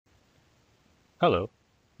Hello,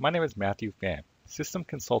 my name is Matthew Pham, System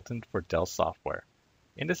Consultant for Dell Software.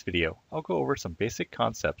 In this video, I'll go over some basic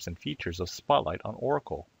concepts and features of Spotlight on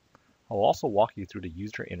Oracle. I'll also walk you through the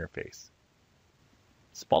user interface.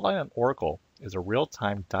 Spotlight on Oracle is a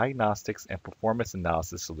real-time diagnostics and performance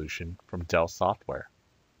analysis solution from Dell Software.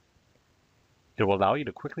 It will allow you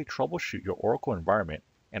to quickly troubleshoot your Oracle environment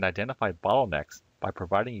and identify bottlenecks by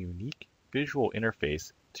providing a unique visual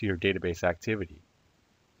interface to your database activity.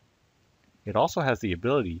 It also has the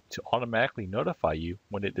ability to automatically notify you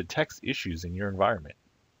when it detects issues in your environment.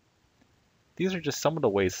 These are just some of the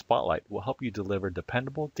ways Spotlight will help you deliver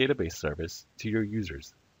dependable database service to your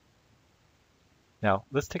users. Now,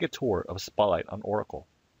 let's take a tour of Spotlight on Oracle.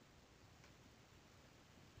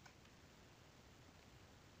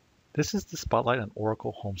 This is the Spotlight on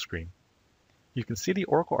Oracle home screen. You can see the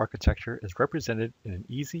Oracle architecture is represented in an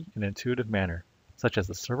easy and intuitive manner, such as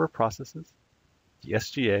the server processes, the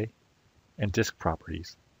SGA, and disk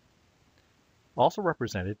properties. Also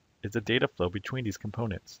represented is the data flow between these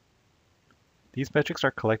components. These metrics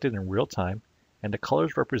are collected in real time, and the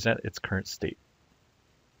colors represent its current state.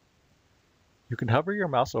 You can hover your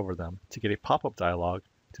mouse over them to get a pop-up dialog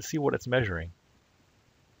to see what it's measuring.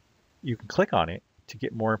 You can click on it to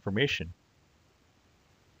get more information.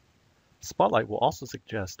 Spotlight will also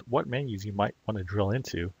suggest what menus you might want to drill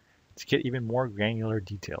into to get even more granular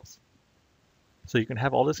details. So you can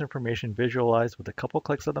have all this information visualized with a couple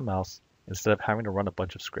clicks of the mouse instead of having to run a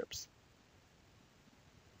bunch of scripts.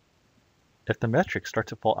 If the metrics start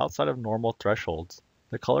to fall outside of normal thresholds,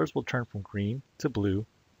 the colors will turn from green to blue,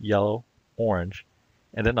 yellow, orange,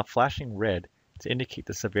 and then a flashing red to indicate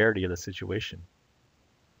the severity of the situation.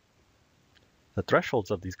 The thresholds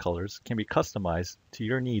of these colors can be customized to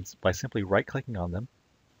your needs by simply right-clicking on them,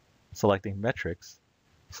 selecting Metrics,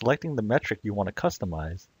 selecting the metric you want to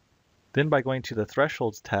customize, then by going to the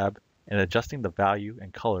Thresholds tab and adjusting the value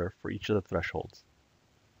and color for each of the thresholds.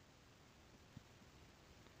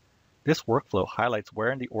 This workflow highlights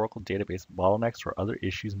where in the Oracle database bottlenecks or other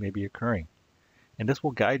issues may be occurring, and this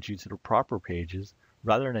will guide you to the proper pages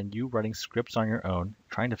rather than you running scripts on your own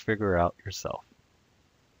trying to figure it out yourself.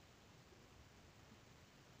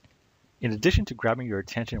 In addition to grabbing your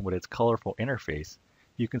attention with its colorful interface,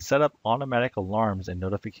 you can set up automatic alarms and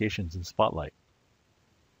notifications in Spotlight.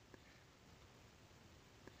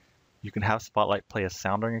 You can have Spotlight play a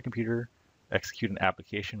sound on your computer, execute an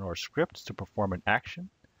application or a script to perform an action,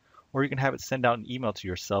 or you can have it send out an email to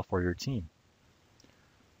yourself or your team.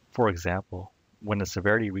 For example, when the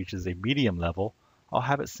severity reaches a medium level, I'll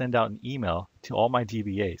have it send out an email to all my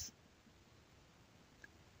DBAs.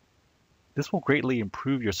 This will greatly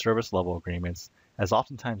improve your service level agreements, as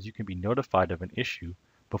oftentimes you can be notified of an issue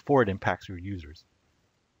before it impacts your users.